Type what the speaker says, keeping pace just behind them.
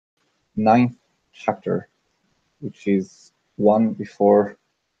ninth chapter, which is one before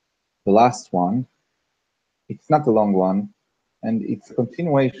the last one. It's not a long one, and it's a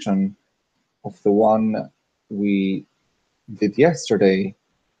continuation of the one we did yesterday,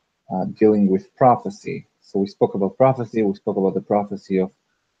 dealing with prophecy. So we spoke about prophecy, we spoke about the prophecy of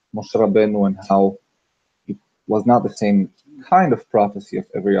Moshe Rabbeinu and how it was not the same kind of prophecy of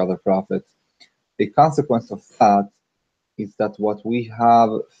every other prophet. A consequence of that is that what we have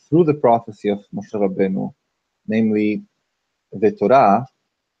through the prophecy of Moshe Rabbeinu, namely the Torah,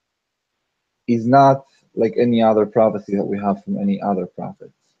 is not like any other prophecy that we have from any other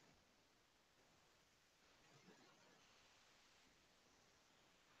prophets.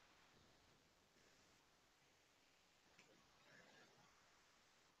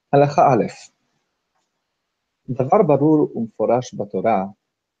 הלכה א', דבר ברור ומפורש בתורה,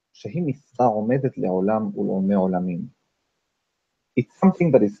 שהיא מצווה עומדת לעולם ולעולמי עולמים. It's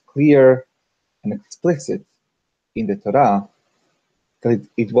something that is clear and explicit in the Torah, that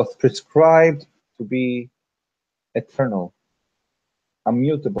it was prescribed to be eternal,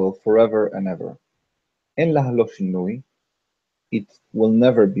 immutable forever and ever. אין לה לא שינוי, it will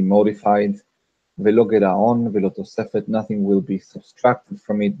never be modified, ולא גרעון ולא תוספת, nothing will be subtracted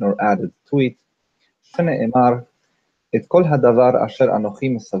from it nor added to it, שנאמר, את כל הדבר אשר אנוכי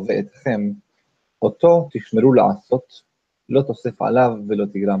מצווה אתכם, אותו תשמרו לעשות, לא תוסף עליו ולא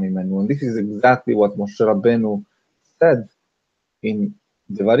תגרע ממנו. And this is exactly what Moshe Rabbeinu said in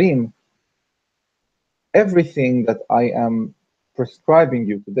Devarim. Everything that I am prescribing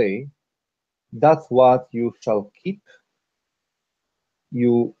you today, that's what you shall keep.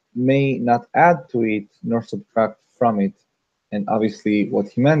 You may not add to it nor subtract from it. And obviously what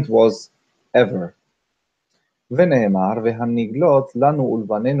he meant was ever. ונאמר, והנגלות לנו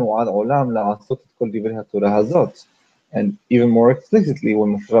ולבנינו עד עולם לעשות את כל דברי התורה הזאת. And even more explicitly,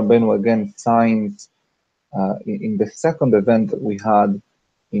 when Moshe Rabbeinu again signs in the second event that we had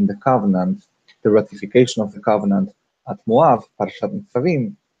in the covenant, the ratification of the covenant at Moab, Parashat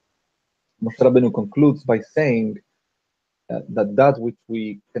Nitzavim, Moshe Rabbeinu concludes by saying that which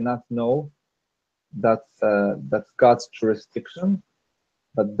we cannot know, that's God's jurisdiction,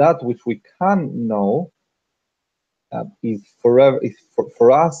 but that which we can know is forever, is for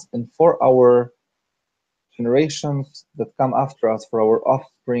us and for our generations that come after us, for our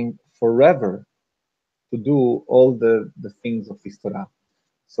offspring forever, to do all the things of this Torah.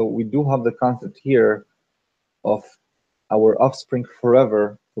 So we do have the concept here of our offspring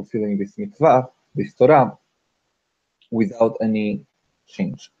forever fulfilling this mitzvah, this Torah, without any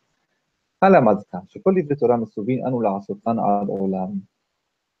change.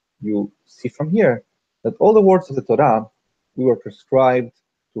 You see from here that all the words of the Torah we were prescribed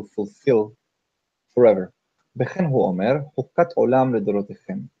to fulfill forever. And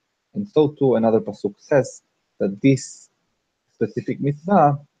so too another pasuk says that this specific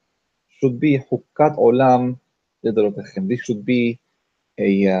mitzvah should be Hukkat Olam Ledorotechem. This should be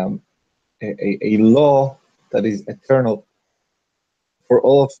a law that is eternal for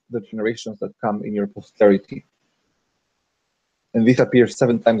all of the generations that come in your posterity. And this appears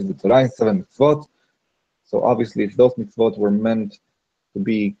 7 times in the Torah, in 7 mitzvot. So obviously, if those mitzvot were meant to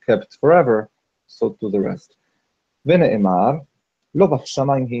be kept forever, so to the rest. ונאמר, לא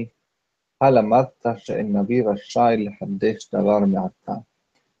בשמיים היא, הלמדת שאין נביא רשאי לחדש דבר מעתה.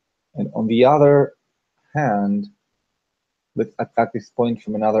 And on the other hand, let's attack this point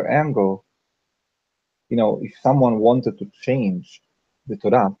from another angle. You know, if someone wanted to change the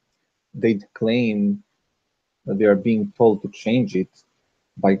Torah, they'd claim that they are being told to change it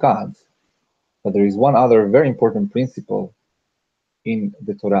by God. But there is one other very important principle in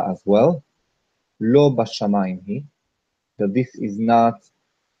the Torah as well, lo bashamayim hi, that this is not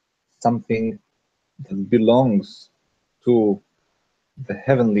something that belongs to the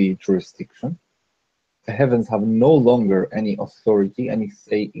heavenly jurisdiction. The heavens have no longer any authority, any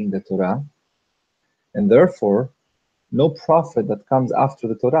say in the Torah, and therefore no prophet that comes after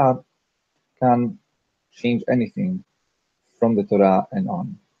the Torah can change anything from the Torah and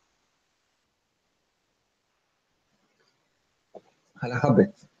on. הלכה ב'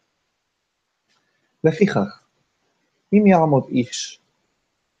 לפיכך, אם יעמוד איש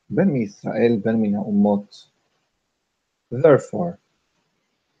בין מישראל בין מן האומות, therefore,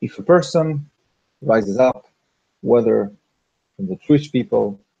 if a person rises up, whether from the Jewish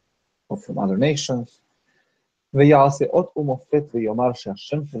people or from other nations, ויעשה אות ומופת ויאמר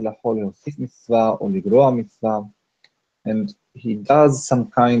שהשם שלחו להוסיף מצווה או לגרוע מצווה, and he does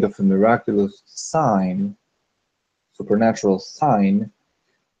some kind of a miraculous sign, supernatural sign,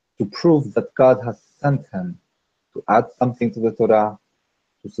 to prove that God has sent him to add something to the Torah,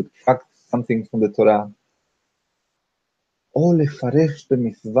 to subtract something from the Torah, או לפרש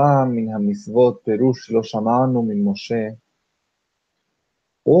במצווה מן המצוות פירוש שלא שמענו ממשה,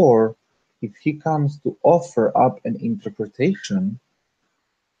 or if he comes to offer up an interpretation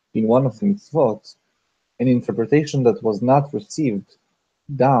in one of the mitzvot, an interpretation that was not received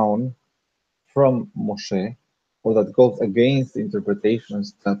down from Moshe, or that goes against the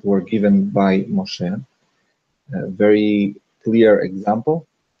interpretations that were given by Moshe. A very clear example.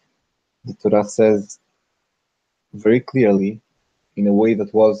 The Torah says very clearly, in a way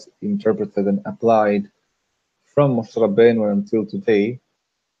that was interpreted and applied from Moshe Rabbeinu until today,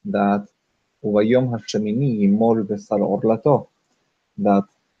 that Uvayom Hashemini Yimol Besar Orlato, that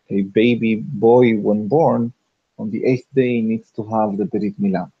a baby boy, when born, on the 8th day needs to have the Brit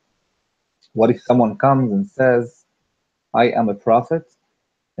Milah. What if someone comes and says, I am a prophet,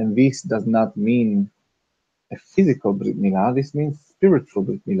 and this does not mean a physical Brit Milah, this means spiritual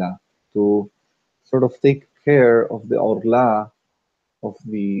Brit Milah, to sort of take care of the orla, of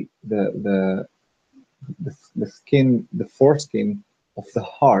the skin, the foreskin of the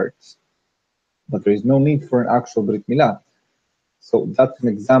heart, but there is no need for an actual Brit Milah. So that's an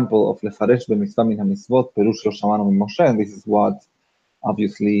example of lefaresh b'mitzvah min hamitzvot, perush lo shamanu min Moshe, and this is what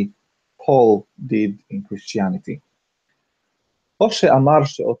obviously Paul did in Christianity. או שאמר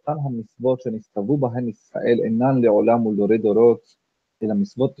שאותן המצוות שנכתבו בהן ישראל אינן לעולם ולדורי דורות, אלא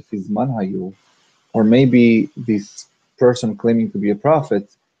מצוות לפי זמן היו, or maybe this person claiming to be a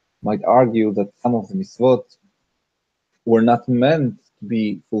prophet might argue that some of the mitzvot were not meant to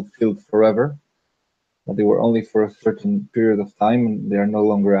be fulfilled forever, but they were only for a certain period of time and they are no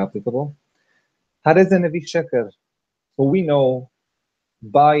longer applicable. הרי זה נביא שקר. So we know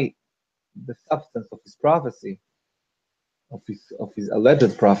by the substance of his prophecy, of his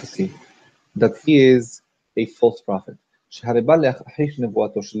alleged prophecy, that he is a false prophet. שהרי בא להכחיש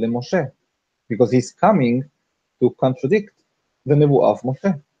נבואתו של משה, because he's coming to contradict the נבואה of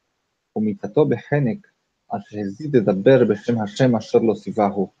Moshe. ומיתתו בחנק, אשר הזיד לדבר בשם השם אשר לא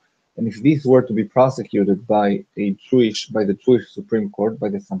ציווהו. And if these were to be prosecuted by the Jewish Supreme Court, by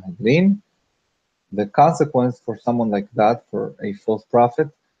the Sanhedrin, the consequence for someone like that, for a false prophet,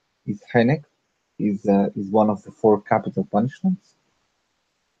 is chenek, is one of the 4 capital punishments,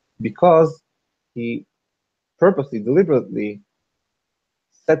 because he purposely, deliberately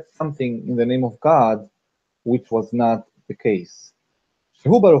said something in the name of God, which was not the case.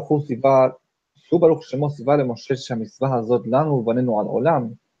 שהוא ברוך שמו ציווה למשה שהמצווה הזאת לנו ובנינו על עולם,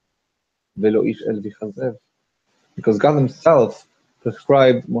 ולא איש אל ויכזב. Because God himself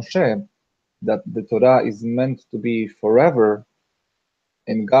prescribed Moshe that the Torah is meant to be forever,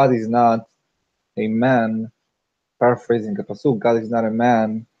 and God is not a man, paraphrasing a pasuk, God is not a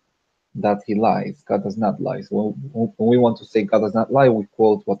man that he lies. God does not lie. So when we want to say God does not lie, we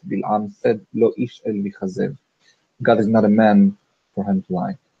quote what Bil'am said, Lo ish el vichazev. God is not a man for him to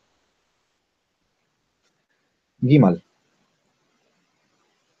lie. Gimal.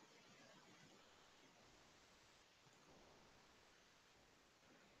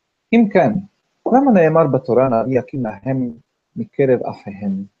 אם כן, למה נאמר בתורה נביא יקים להם מקרב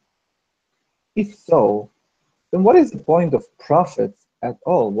אחיהם? If so, then what is the point of prophets at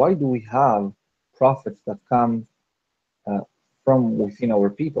all? Why do we have prophets that come from within our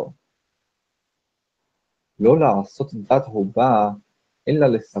people? לא לעשות דת הוא בא, אלא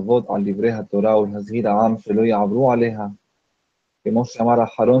לצוות על דברי התורה ולהזהיר העם שלא יעברו עליה. כמו שאמר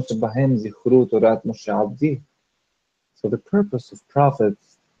האחרון שבהם זכרו תורת משה עבדי. So the purpose of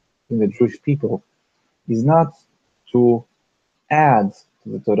prophets in the Jewish people is not to add to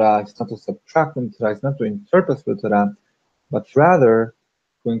the Torah, it's not to subtract from the Torah, it's not to interpret the Torah, but rather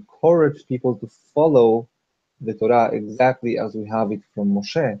to encourage people to follow the Torah exactly as we have it from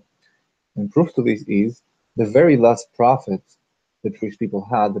Moshe. And proof to this is the very last prophet the Jewish people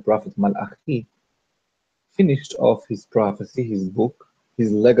had, the prophet Malachi, finished off his prophecy, his book,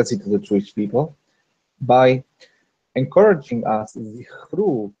 his legacy to the Jewish people by encouraging us,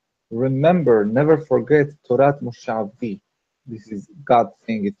 Zichru, remember, never forget Torat Moshe Avdi. This is God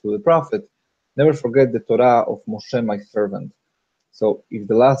saying it to the prophet. Never forget the Torah of Moshe, my servant. So if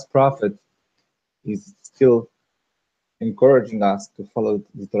the last prophet is still encouraging us to follow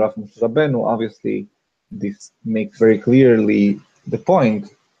the Torah of Moshe Rabbeinu, obviously this makes very clearly the point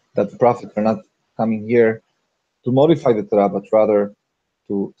that the prophets are not coming here to modify the Torah, but rather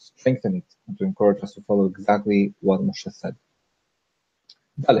to strengthen it and to encourage us to follow exactly what Moshe said.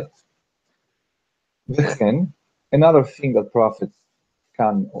 Dalet. וכן, another thing that prophets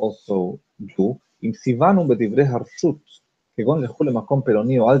can also do, אם ציוונו בדברי הרשות, כגון לכו למקום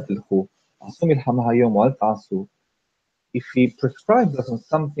פלוני או אל תלכו, עשו מלחמה היום או אל תעשו, if he prescribes us on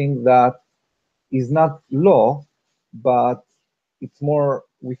something that is not law, but it's more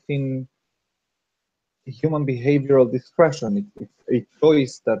within human behavioral discretion. It's a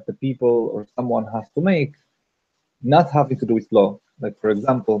choice that the people or someone has to make, not having to do with law. Like, for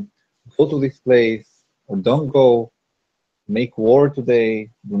example, go to this place or don't go, make war today,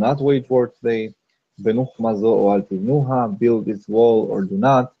 do not wage war today, בנוחמה זו או אל תבנוها, build this wall or do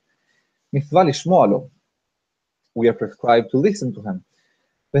not. מצווה לשמוע לו. We are prescribed to listen to him.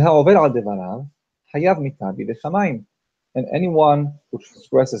 והעובר על דבריו, חייב מיתה בידי שמיים. And anyone who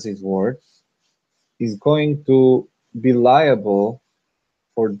transgresses his words is going to be liable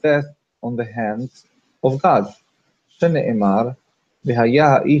for death on the hands of God. שנאמר, והיה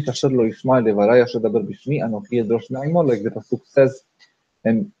האיש אשר לא ישמע לדברי אשר דבר בשמי, אנוכי אדרוש מעמו, like the pasuk says,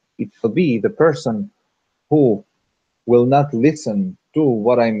 and it shall be the person who will not listen to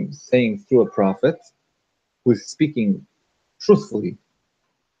what I'm saying through a prophet, who is speaking truthfully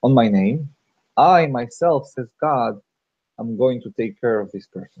on my name, I myself, says God, I'm going to take care of this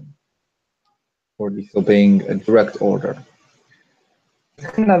person for disobeying a direct order.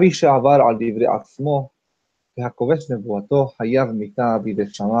 נביא שעבר על דברי עצמו, והכובש נבואתו חייב מיתה בידי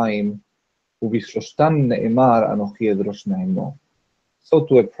שמיים, ובשלושתם נאמר אנוכי אדרוש מעמו. So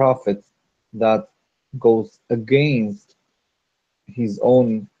to a prophet that goes against his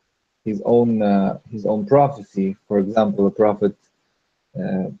own prophecy, for example,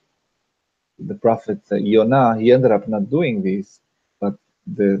 the prophet Yonah, he ended up not doing this, but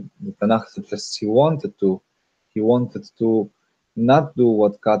the Tanakh suggests he wanted to not do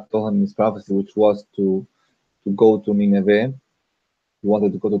what God told him in his prophecy, which was to go to Nineveh. He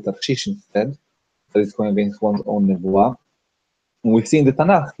wanted to go to Tarshish instead. That is going against one's own nevuah. And we see in the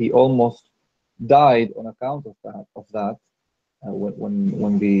Tanakh he almost died on account of that.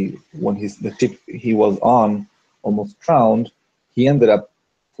 When the ship he was on almost drowned, he ended up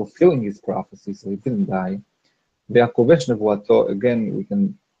fulfilling his prophecy, so he didn't die. Again, we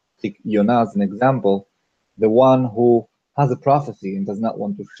can take Yonah as an example, the one who has a prophecy and does not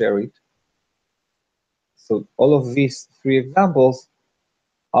want to share it. So all of these three examples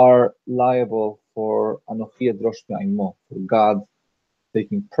are liable for Anochi Adrosh Me'aimo, for God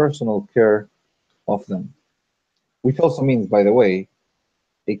taking personal care of them. Which also means, by the way,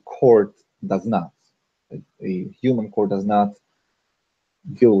 a court does not. A human court does not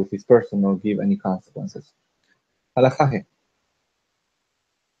deal with this person or give any consequences. הלכה ה'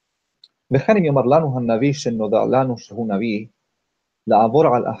 וכן אם יאמר לנו הנביא שנודע לנו שהוא נביא,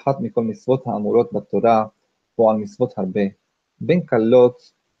 לעבור על אחת מכל מצוות האמורות בתורה או על מצוות הרבה, בין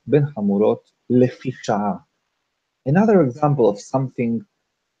קלות, בין חמורות, לפי שעה. Another example of something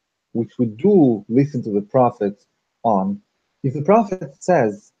which we do listen to the prophet on, if the prophet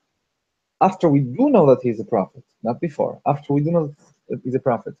says, after we do know that he's a prophet, not before, after we do know that he's a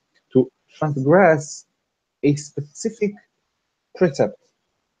prophet, to transgress a specific precept,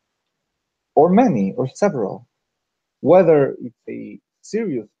 or many, or several, whether it's a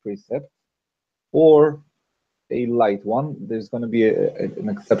serious precept or a light one. There's going to be an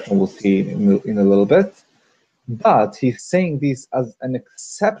exception we'll see in a little bit, but he's saying this as an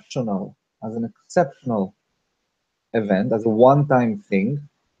exceptional event, as a one-time thing.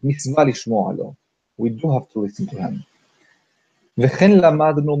 מצווה לשמוע לו. We do have to listen to him. וכן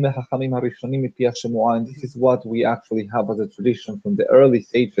למדנו מהחכמים הראשונים מפי השמועה, and this is what we actually have as a tradition from the early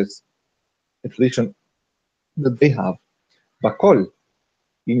sages, a tradition that they have. בכל,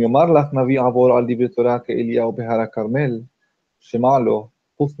 אם יאמר לך נביא עבור על דברי תורה כאליהו בהר הכרמל, שמע לו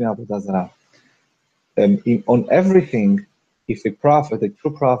חוץ מעבודה זרה. On everything, if a prophet, a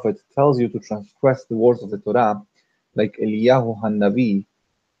true prophet, tells you to transgress the words of the Torah, like Eliyahu HaNavi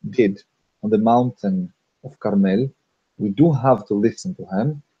did on the mountain of Carmel, we do have to listen to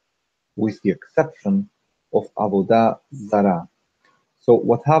him, with the exception of Avodah Zarah. So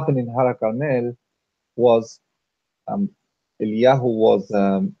what happened in Har Carmel was Eliyahu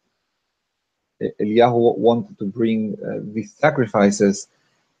wanted to bring these sacrifices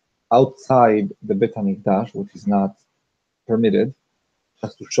outside the Bet HaMikdash, which is not permitted,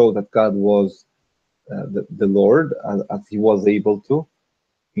 just to show that God was the Lord, as he was able to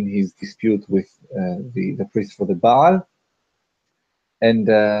in his dispute with the priest for the Baal. And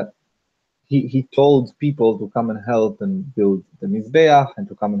he told people to come and help and build the Mizbeach, and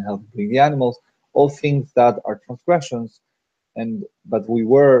to come and help bring the animals, all things that are transgressions. But we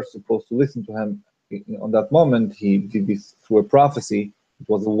were supposed to listen to him. On that moment, he did this through a prophecy. It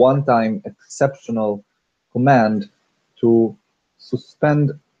was a one-time exceptional command to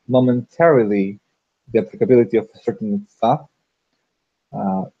suspend momentarily the applicability of a certain mitzvah.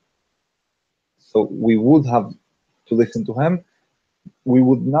 So we would have to listen to him. We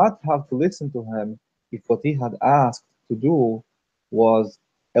would not have to listen to him if what he had asked to do was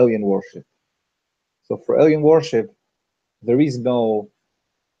alien worship. So for alien worship, there is no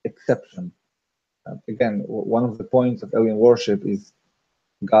exception. Again, one of the points of alien worship is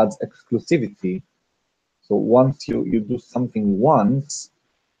God's exclusivity. So once you do something once,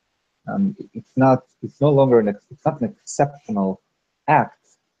 it's no longer an exceptional act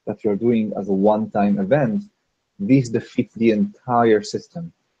that you're doing as a one-time event. This defeats the entire system.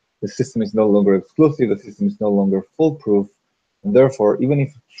 The system is no longer exclusive, the system is no longer foolproof, and therefore, even if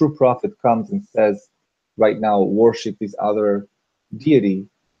a true prophet comes and says, right now, worship this other deity,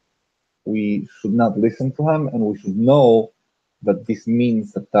 we should not listen to him, and we should know that this means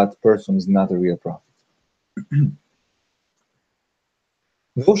that that person is not a real prophet.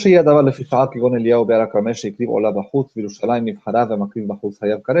 והוא שיהיה הדבר לפי שעה כגון אליהו בהר הכרמל שהקריב עולה בחוץ וירושלים נבחרה והמקריב בחוץ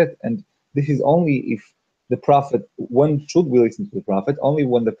חייב כרת. And this is only if the prophet, when should we listen to the prophet? Only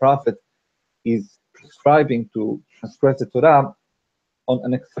when the prophet is prescribing to transgress the Torah on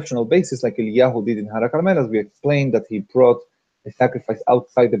an exceptional basis, like Eliyahu did in Har HaKarmel, as we explained that he brought a sacrifice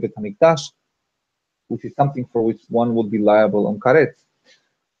outside the Bet HaMikdash, which is something for which one would be liable on karet.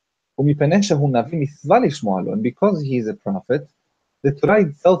 ומפני שהוא נביא מצווה לשמוע לו, and because he is a prophet, the Torah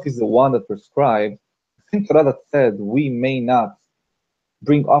itself is the one that prescribed, the same Torah that said we may not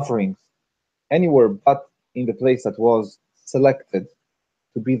bring offerings anywhere but in the place that was selected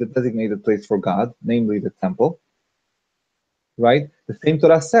to be the designated place for God, namely the temple, right? The same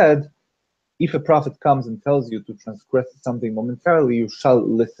Torah said, if a prophet comes and tells you to transgress something momentarily, you shall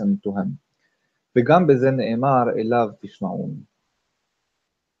listen to him. וגם בזה נאמר אליו תשמעון.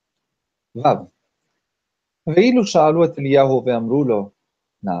 ואילו שאלו את אליהו ואמרו לו,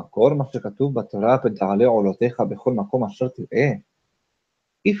 נעקור מה שכתוב בתורה ותעלה עולותיך בכל מקום אשר תראה.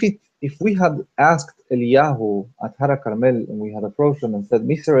 If we had asked Eliyahu at Har HaKarmel and we had approached him and said,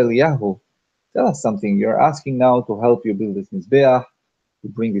 Mr. Eliyahu, tell us something. You're asking now to help you build this Mizbeach, to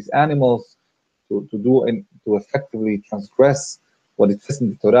bring these animals, to do and to effectively transgress what it says in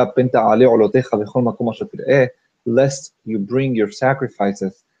the Torah, "Pen ta'ale olotecha bechol makom asher tir'eh," lest you bring your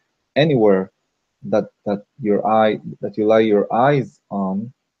sacrifices anywhere that you lay your eyes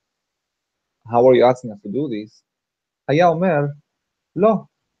on. How are you asking us to do this? Haya omer, lo.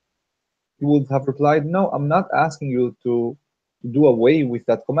 He would have replied, no, I'm not asking you to do away with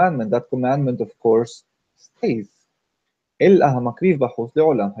that commandment. That commandment, of course, stays. And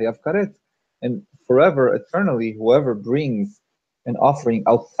forever, eternally, whoever brings an offering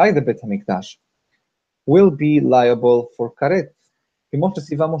outside the Bet HaMikdash will be liable for karet.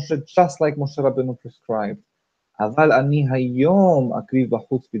 Just like Moshe Rabbeinu prescribed.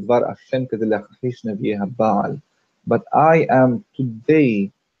 But I am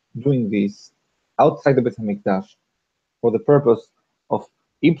today doing this outside the Bet HaMikdash for the purpose of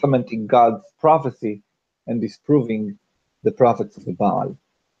implementing God's prophecy and disproving the prophets of the Baal.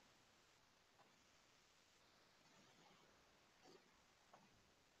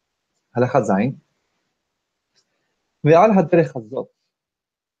 הלכה זין, ועל הדרך הזאת,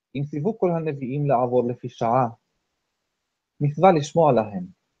 אם ציוו כל הנביאים לעבור לפי שעה, מצווה לשמוע להם,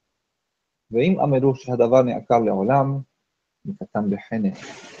 ואם אמרו שהדבר נעקר לעולם, מקטן בחנק,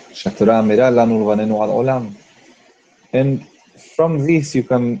 שהתורה אמרה לנו לבננו על עולם. And from this you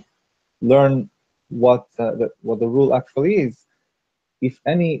can learn what the rule actually is. If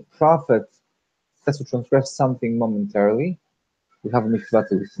any prophet says to transgress something momentarily, we have a mitzvah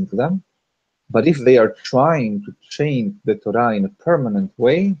to listen to them. But if they are trying to change the Torah in a permanent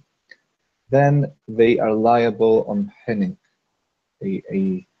way, then they are liable on henik,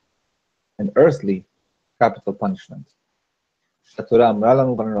 an earthly capital punishment.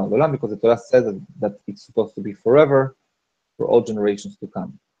 Because the Torah says that it's supposed to be forever, for all generations to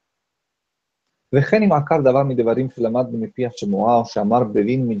come. וכן אם עקר דבר מדברים שלמד מפי השמועה, או שאמר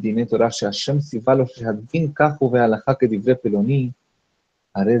בדין מדיני תורה שהשם ציווה לו שהדין כך ובהלכה כדברי פלוני,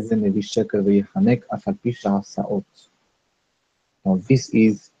 הרי זה מביא שקר ויחנק אף על פי שעשה אות. Now this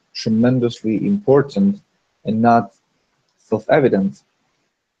is tremendously important and not self-evident.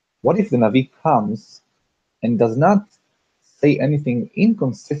 What if the Navi comes and does not say anything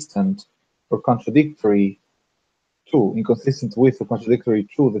inconsistent or contradictory to, inconsistent with or contradictory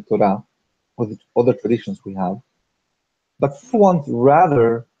to the Torah or the other traditions we have, but he wants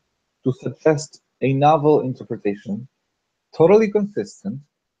rather to suggest a novel interpretation, totally consistent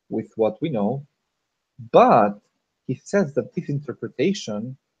with what we know, but he says that this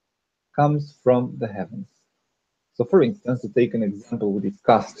interpretation comes from the heavens. So for instance, to take an example we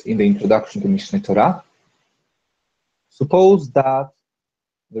discussed in the introduction to Mishneh Torah, suppose that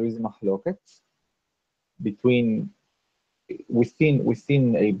there is a machloket between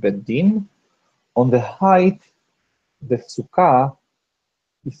within a bedin, on the height the sukkah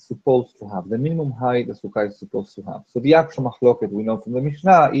is supposed to have, the minimum height the sukkah is supposed to have. So the actual machloket we know from the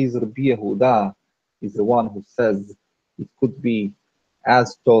Mishnah is Rabbi Yehuda is the one who says it could be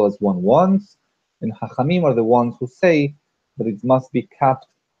as tall as one wants, and Chachamim are the ones who say that it must be capped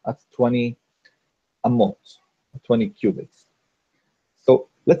at 20 amot, 20 cubits. So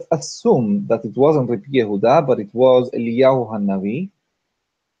let's assume that it wasn't Rabbi Yehuda, but it was Eliyahu Hanavi,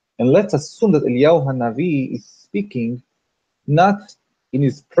 and let's assume that Eliyahu Hanavi is speaking not in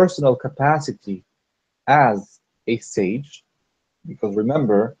his personal capacity as a sage, because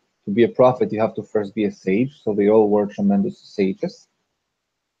remember, to be a prophet, you have to first be a sage, so they all were tremendous sages.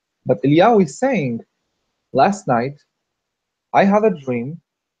 But Eliyahu is saying, last night, I had a dream,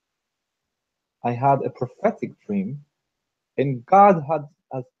 I had a prophetic dream, and God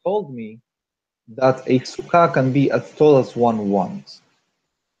has told me that a sukkah can be as tall as one wants.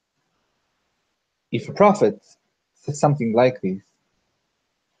 If a prophet says something like this,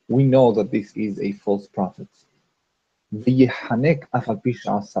 we know that this is a false prophet. And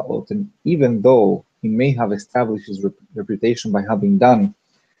even though he may have established his reputation by having done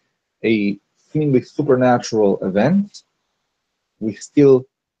a seemingly supernatural event, we still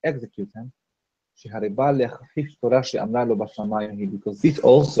execute him. Because this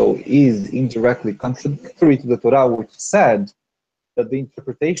also is indirectly contradictory to the Torah, which said that the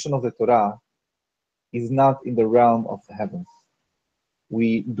interpretation of the Torah is not in the realm of the heavens.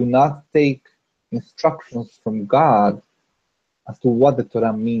 We do not take instructions from God as to what the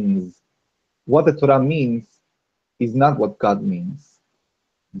Torah means. What the Torah means is not what God means.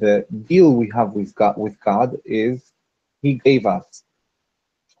 The deal we have with God is He gave us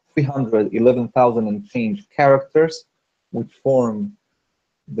 311,000 and change characters, which form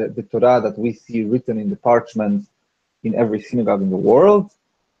the Torah that we see written in the parchment in every synagogue in the world,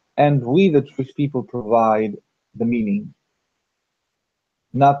 and we, the Jewish people, provide the meaning.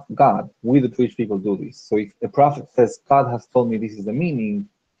 Not God. We, the Jewish people, do this. So if a prophet says, God has told me this is the meaning,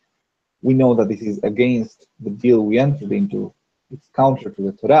 we know that this is against the deal we entered into. It's counter to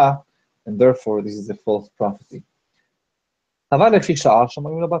the Torah, and therefore this is a false prophecy. But if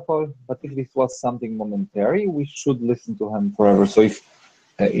this was something momentary, we should listen to him forever. So if,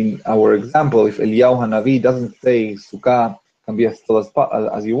 in our example, if Eliyahu Hanavi doesn't say Sukkah can be as tall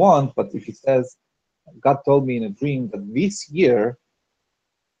as you want, but if he says, God told me in a dream that this year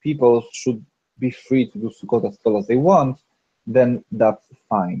people should be free to do Sukkot as tall as they want, then that's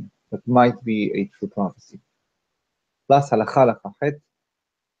fine. That might be a true prophecy. Plus, הלכה לכ"ח,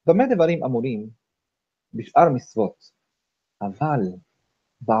 במה דברים אמורים בשאר מצוות, אבל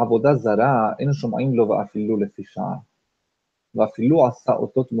בעבודה זרה אין שומעים לו ואפילו לפי שעה. ואפילו עשה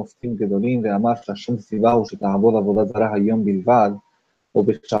אותות מופתים גדולים ואמר שהשם ציווהו שתעבוד עבודה זרה היום בלבד, או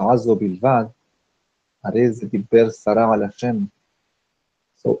בשעה זו בלבד, הרי זה דיבר סרה על השם.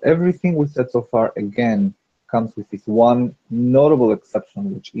 So everything we said so far, again, comes with this one notable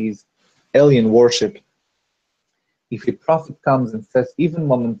exception, which is alien worship. If a prophet comes and says, even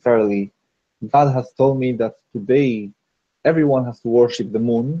momentarily, God has told me that today everyone has to worship the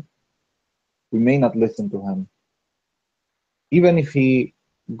moon, we may not listen to him. Even if he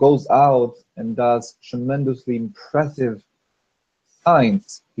goes out and does tremendously impressive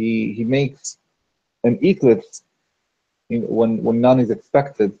signs, he makes an eclipse when none is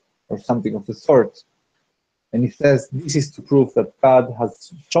expected, or something of the sort. And he says, this is to prove that God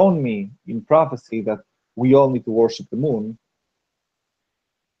has shown me in prophecy that we all need to worship the moon.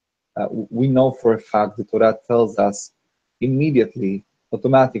 We know for a fact the Torah tells us immediately,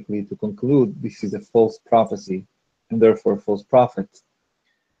 automatically, to conclude this is a false prophecy, and therefore a false prophet.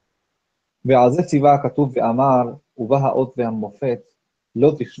 ועל זה ציווה הכתוב ואמר, ובא האות והמופת,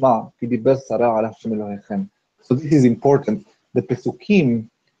 לא תשמע, כי דיבר שרה על השם אלוהיכם. So this is important. The Pesukim,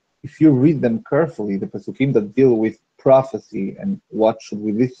 if you read them carefully, the Pesukim that deal with prophecy and what should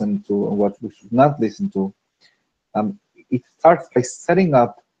we listen to and what we should not listen to, it starts by setting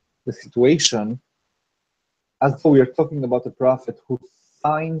up the situation as though we are talking about a prophet whose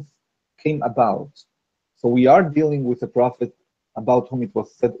signs came about. So we are dealing with a prophet about whom it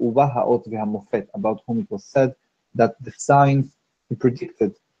was said, Uva ha'ot ve'hamofet, about whom it was said that the signs he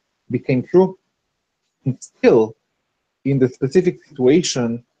predicted became true. And still, in the specific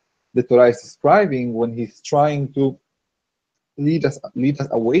situation the Torah is describing, when he's trying to lead us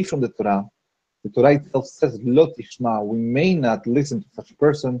away from the Torah itself says, Lo tishma, we may not listen to such a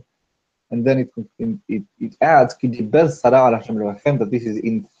person, and then it adds, Ki diber sara al Hashem Elohechem, that this is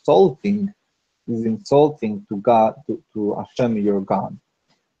insulting to God, to Hashem, your God.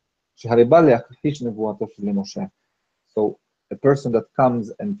 So So a person that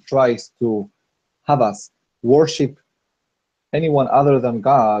comes and tries to have us worship anyone other than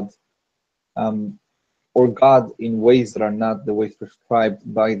God, or God in ways that are not the ways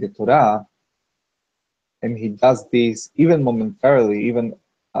prescribed by the Torah, and he does this even momentarily, even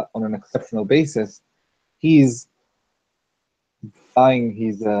on an exceptional basis, he's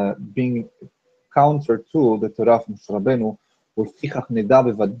he's being counter to the Torah from Moshe Rabbeinu,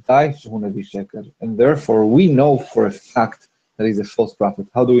 and therefore we know for a fact that he's a false prophet.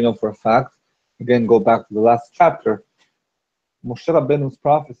 How do we know for a fact? Again, go back to the last chapter. Moshe Rabbeinu's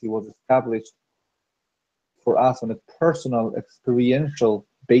prophecy was established for us on a personal, experiential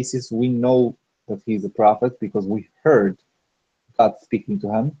basis. We know that he's a prophet because we heard God speaking to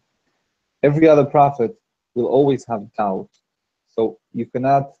him. Every other prophet will always have doubt. So you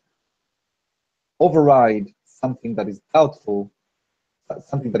cannot override something that is doubtful,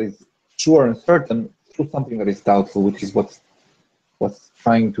 something that is sure and certain, through something that is doubtful, which is what's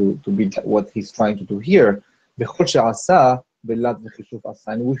trying to be what he's trying to do here. And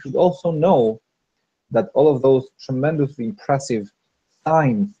we should also know that all of those tremendously impressive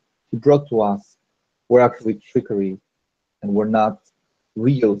signs he brought to us were actually trickery and were not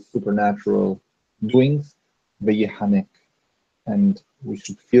real supernatural doings. And we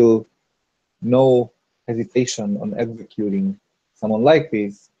should feel no hesitation on executing someone like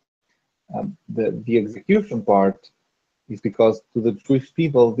this. The execution part is because to the Jewish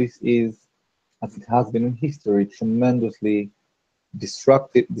people, this is, as it has been in history, tremendously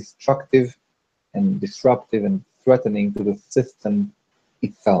destructive and disruptive and threatening to the system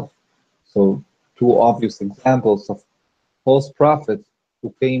itself. So two obvious examples of false prophets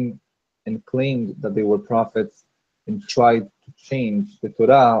who came and claimed that they were prophets and tried to change the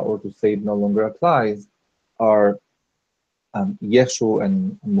Torah or to say it no longer applies are Yeshu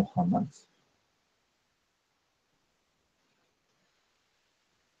and Muhammad.